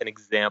always an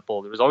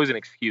example, there was always an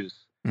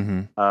excuse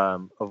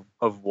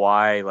of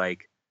why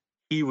like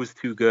he was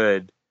too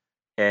good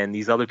and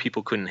these other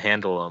people couldn't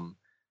handle him.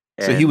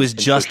 So he was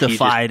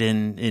justified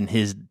in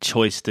his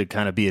choice to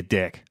kind of be a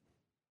dick.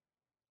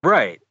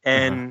 Right.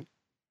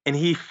 And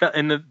he felt,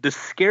 and the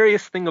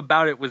scariest thing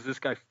about it was this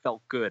guy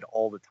felt good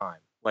all the time.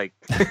 Like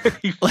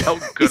he felt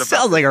good. He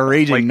sounds like a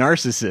raging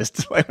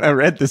narcissist. When I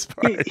read this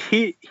part,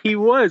 he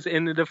was.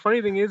 And the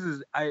funny thing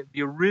is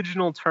the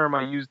original term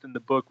I used in the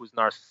book was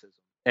narcissism.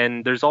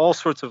 And there's all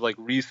sorts of like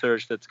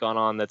research that's gone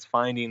on that's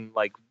finding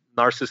like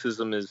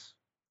narcissism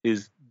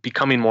is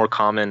becoming more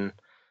common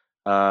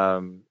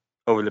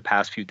over the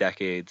past few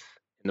decades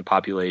in the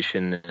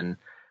population. And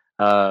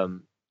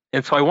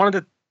so I wanted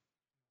to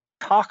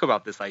talk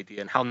about this idea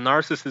and how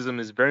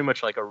narcissism is very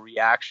much like a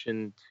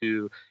reaction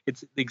to,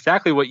 it's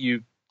exactly what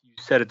you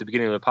said at the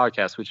beginning of the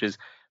podcast, which is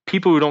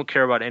people who don't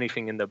care about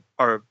anything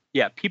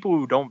people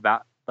who don't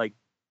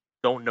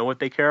know what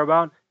they care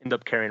about end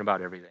up caring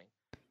about everything.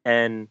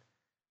 And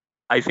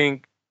I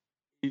think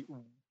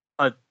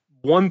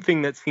one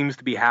thing that seems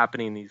to be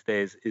happening these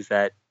days is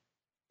that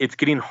it's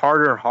getting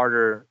harder and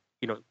harder.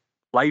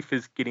 Life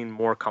is getting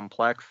more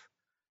complex.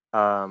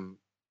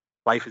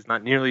 Life is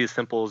not nearly as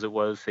simple as it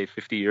was, say,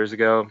 50 years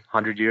ago,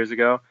 100 years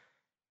ago.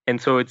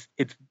 And so it's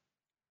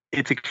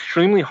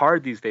extremely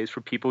hard these days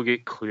for people to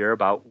get clear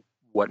about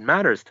what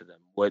matters to them,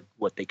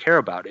 what they care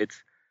about.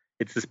 It's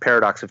this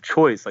paradox of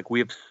choice. Like, we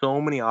have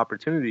so many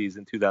opportunities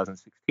in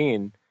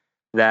 2016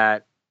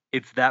 that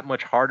it's that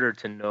much harder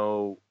to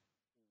know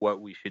what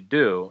we should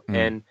do.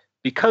 And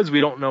because we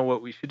don't know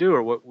what we should do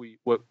or what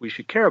we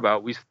should care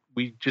about,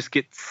 we just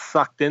get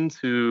sucked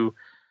into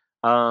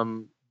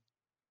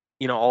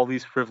all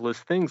these frivolous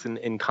things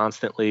and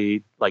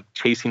constantly like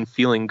chasing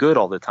feeling good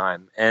all the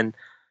time. And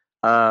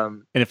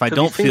if I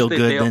don't feel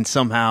good, then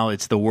somehow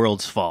it's the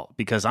world's fault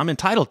because I'm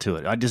entitled to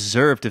it. I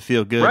deserve to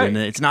feel good, and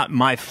it's not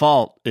my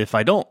fault if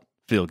I don't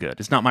feel good.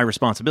 It's not my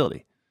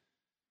responsibility.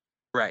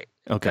 Right.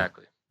 Okay.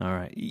 Exactly. All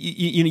right.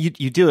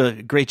 You do a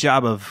great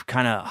job of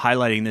kind of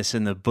highlighting this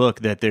in the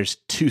book, that there's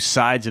two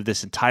sides of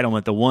this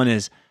entitlement. The one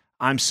is,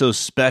 I'm so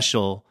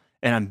special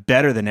and I'm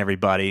better than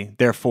everybody,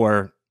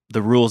 therefore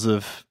the rules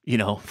of,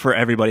 for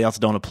everybody else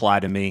don't apply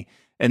to me.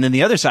 And then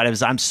the other side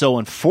is, I'm so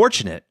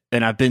unfortunate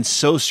and I've been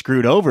so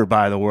screwed over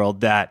by the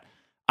world that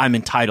I'm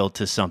entitled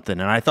to something.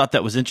 And I thought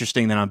that was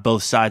interesting that on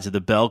both sides of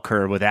the bell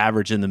curve, with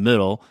average in the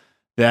middle,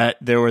 that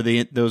there were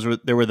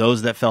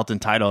those that felt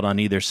entitled on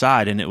either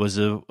side, and it was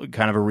a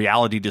kind of a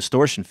reality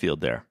distortion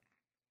field there.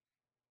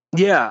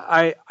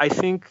 Yeah, I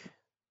think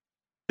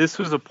this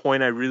was a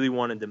point I really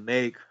wanted to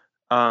make,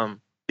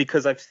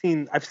 because I've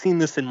seen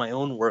this in my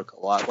own work a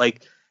lot.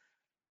 Like,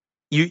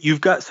 you've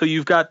got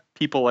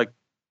people like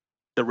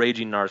the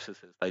raging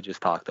narcissist I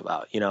just talked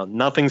about.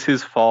 Nothing's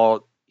his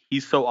fault.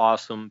 He's so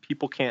awesome.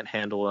 People can't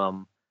handle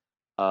him.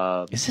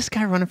 Is this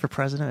guy running for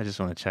president? I just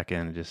want to check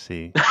in and just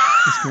see.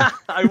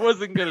 I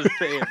wasn't gonna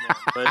say it, man,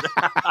 but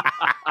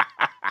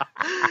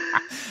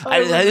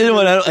I didn't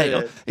want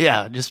to.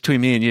 Yeah, just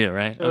between me and you,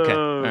 right? Okay,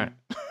 all right.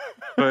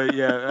 But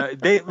yeah,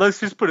 let's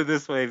just put it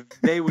this way: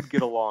 they would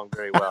get along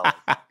very well.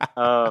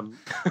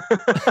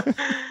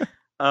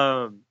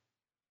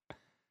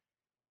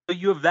 So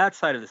you have that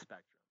side of the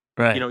spectrum,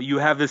 right? You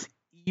have this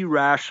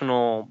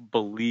irrational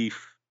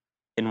belief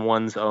in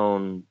one's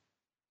own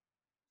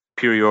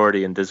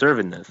superiority and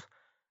deservedness.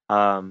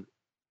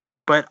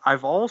 But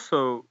I've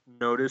also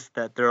noticed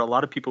that there are a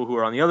lot of people who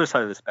are on the other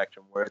side of the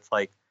spectrum, where it's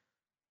like,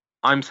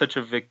 I'm such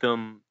a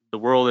victim. The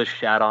world has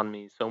shat on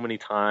me so many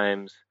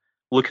times.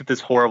 Look at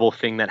this horrible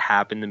thing that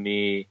happened to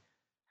me.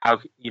 How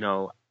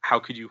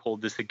could you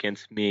hold this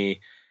against me?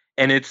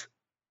 And it's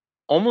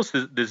almost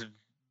this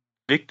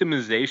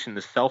victimization,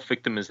 the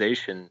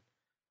self-victimization,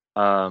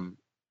 or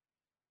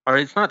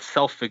it's not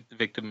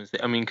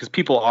self-victimization. I mean, because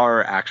people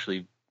are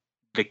actually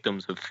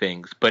victims of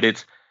things, but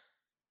it's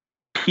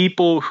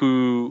people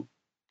who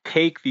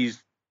take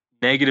these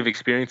negative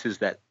experiences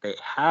that they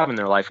have in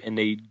their life and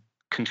they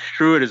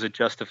construe it as a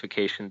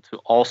justification to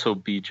also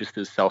be just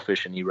as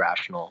selfish and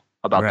irrational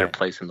about their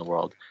place in the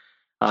world.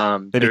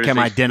 They become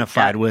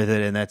identified with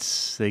it, and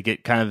they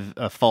get kind of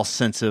a false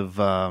sense of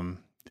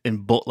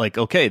like,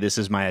 okay, this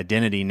is my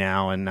identity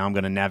now, and now I'm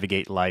going to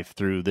navigate life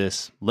through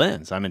this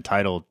lens. I'm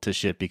entitled to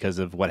shit because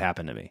of what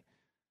happened to me.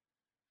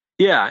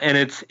 Yeah, and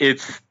it's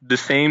the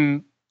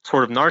same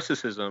sort of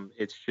narcissism.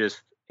 It's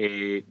just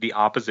the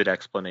opposite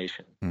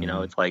explanation.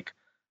 Mm-hmm. It's like,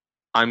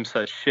 I'm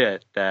such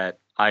shit that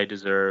I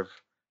deserve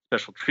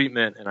special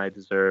treatment and I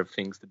deserve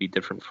things to be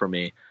different for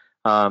me.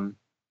 And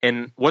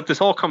what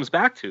this all comes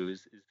back to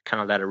is kind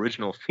of that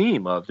original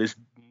theme of this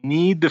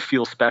need to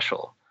feel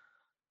special.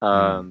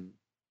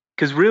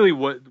 Because really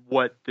what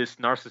this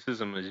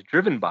narcissism is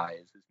driven by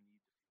is this need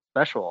to be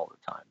special all the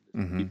time.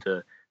 This mm-hmm. need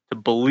to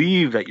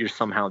believe that you're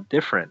somehow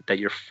different, that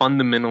you're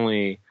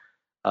fundamentally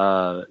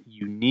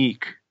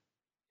unique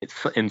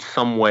in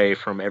some way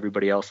from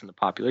everybody else in the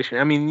population.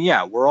 I mean,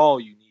 yeah, we're all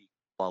unique,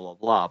 blah, blah,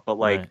 blah. But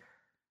like,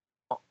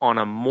 on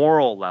a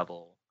moral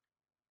level,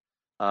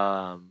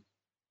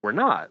 we're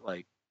not.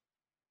 Like,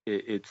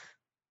 it's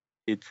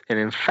and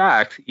in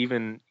fact,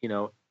 even,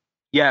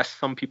 yes,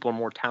 some people are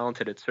more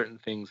talented at certain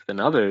things than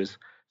others.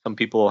 Some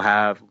people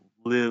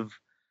live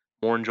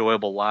more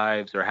enjoyable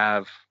lives or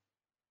are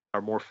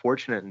more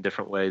fortunate in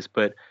different ways.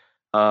 But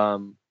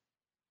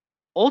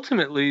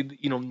ultimately,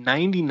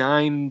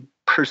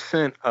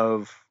 99%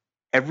 of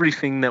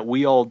everything that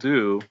we all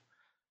do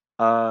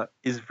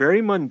is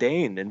very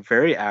mundane and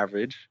very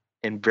average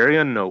and very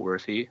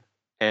unnoteworthy.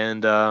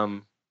 And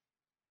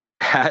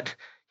that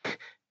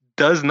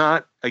does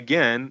not,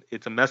 again,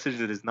 it's a message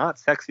that is not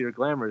sexy or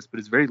glamorous, but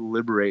it's very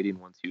liberating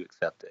once you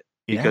accept it,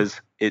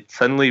 because it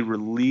suddenly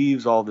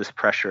relieves all this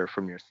pressure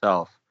from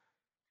yourself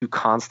to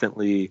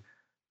constantly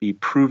be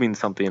proving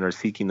something or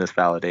seeking this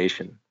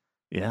validation.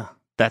 Yeah.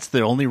 That's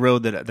the only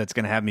road that's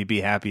going to have me be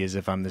happy, is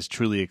if I'm this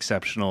truly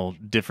exceptional,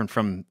 different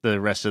from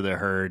the rest of the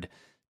herd,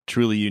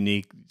 truly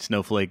unique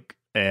snowflake,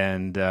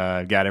 and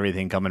got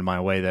everything coming my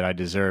way that I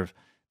deserve.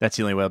 That's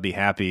the only way I'll be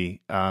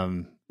happy.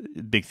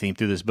 Big theme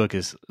through this book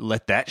is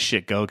let that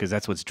shit go, because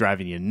that's what's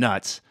driving you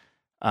nuts.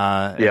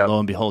 And lo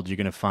and behold, you're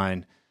going to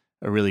find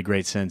a really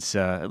great sense,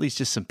 at least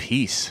just some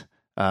peace.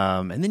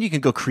 And then you can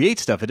go create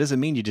stuff. It doesn't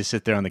mean you just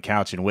sit there on the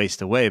couch and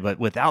waste away, but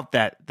without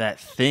that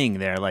thing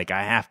there, like,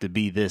 I have to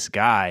be this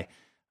guy,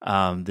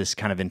 this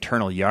kind of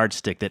internal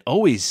yardstick that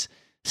always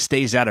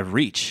stays out of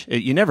reach.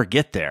 You never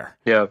get there.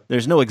 Yeah.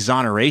 There's no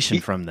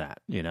exoneration from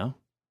that, you know?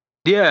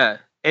 Yeah.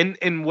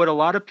 And what a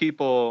lot of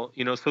people,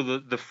 you know, so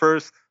the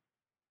first,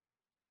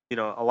 you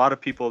know, a lot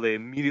of people, they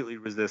immediately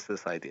resist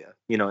this idea,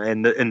 you know,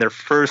 and their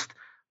first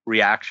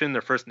reaction,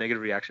 their first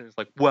negative reaction is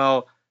like,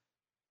 well,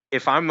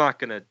 if I'm not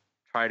going to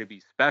try to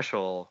be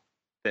special,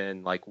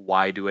 then like,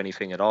 why do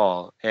anything at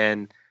all?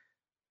 And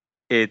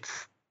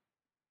it's,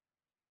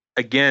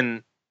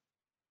 again,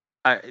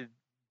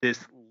 this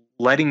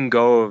letting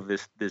go of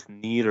this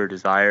need or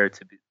desire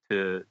to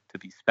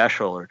be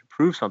special or to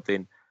prove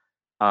something.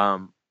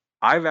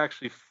 I've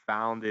actually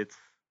found it's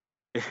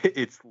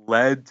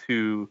led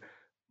to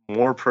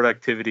more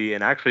productivity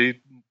and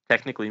actually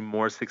technically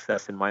more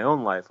success in my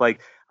own life. Like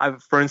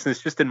for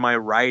instance, just in my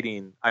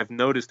writing, I've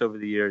noticed over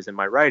the years in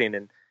my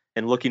writing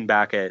and looking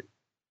back at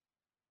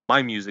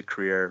my music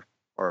career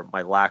or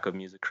my lack of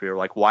music career,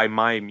 like why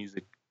my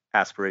music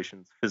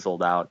aspirations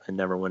fizzled out and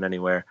never went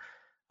anywhere.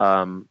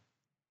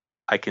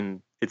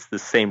 It's the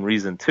same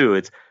reason too.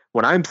 It's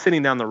when I'm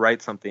sitting down to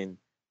write something,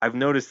 I've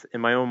noticed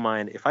in my own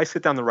mind, if I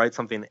sit down to write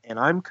something and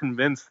I'm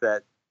convinced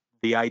that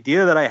the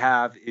idea that I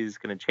have is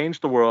going to change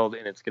the world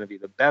and it's going to be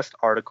the best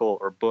article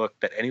or book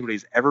that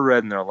anybody's ever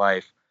read in their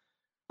life,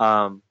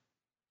 I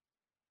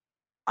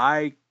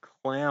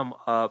clam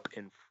up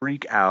and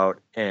freak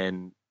out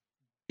and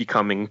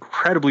become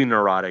incredibly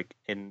neurotic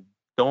and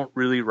don't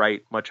really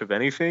write much of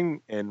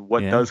anything. And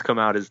what does come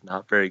out is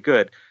not very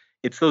good.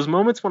 It's those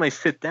moments when I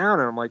sit down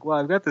and I'm like, well,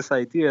 I've got this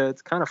idea.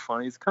 It's kind of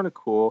funny. It's kind of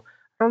cool.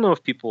 I don't know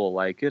if people will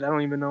like it. I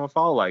don't even know if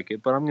I'll like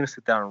it, but I'm going to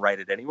sit down and write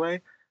it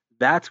anyway.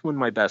 That's when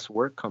my best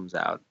work comes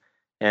out.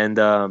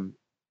 And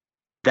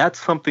that's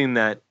something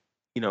that,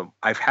 you know,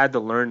 I've had to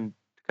learn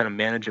to kind of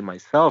manage in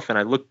myself. And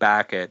I look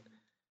back at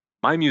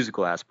my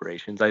musical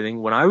aspirations. I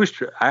think when I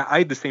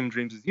had the same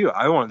dreams as you.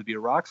 I wanted to be a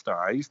rock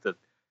star. I used to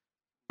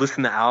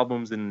listen to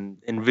albums and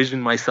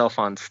envision myself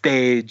on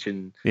stage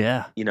and,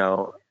 you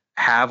know,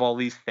 have all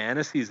these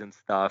fantasies and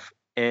stuff.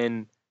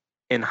 And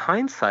in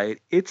hindsight,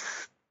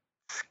 it's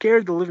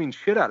scared the living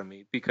shit out of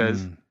me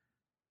because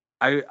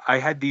I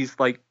had these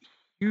like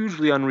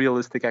hugely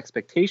unrealistic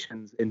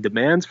expectations and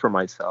demands for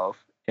myself,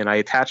 and I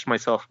attached my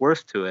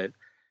self-worth to it.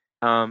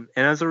 And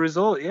as a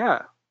result,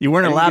 you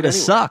weren't allowed to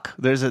suck.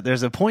 There's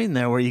a point in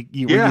there where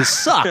you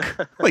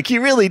suck. Like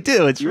you really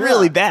do. It's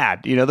really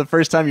bad. You know, the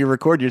first time you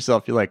record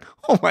yourself, you're like,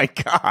 oh my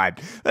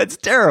God, that's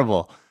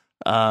terrible.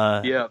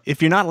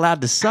 If you're not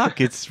allowed to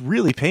suck, it's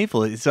really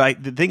painful. So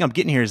the thing I'm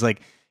getting here is like,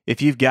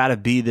 if you've got to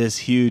be this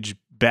huge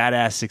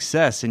badass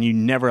success and you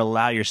never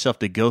allow yourself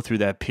to go through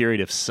that period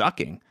of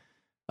sucking,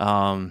 you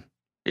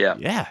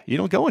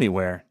don't go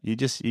anywhere. You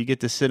get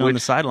to sit on the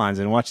sidelines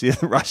and watch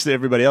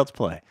everybody else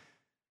play.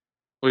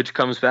 Which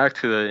comes back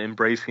to the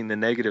embracing the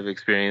negative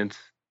experience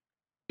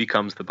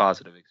becomes the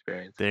positive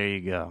experience. There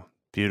you go.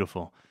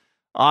 Beautiful.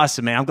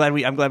 Awesome, man.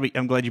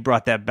 I'm glad you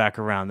brought that back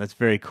around. That's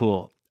very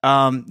cool.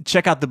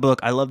 Check out the book.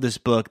 I love this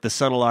book, The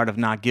Subtle Art of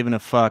Not Giving a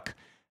Fuck,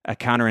 a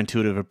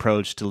counterintuitive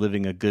approach to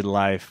living a good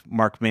life.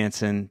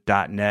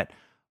 markmanson.net.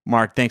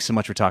 Mark, thanks so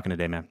much for talking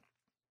today, man.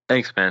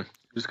 Thanks, man.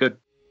 It was good.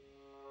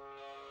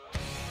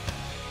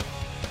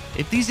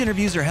 If these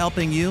interviews are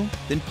helping you,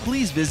 then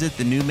please visit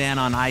The New Man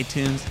on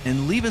iTunes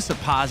and leave us a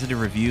positive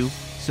review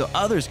so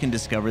others can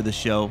discover the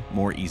show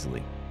more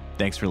easily.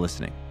 Thanks for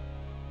listening.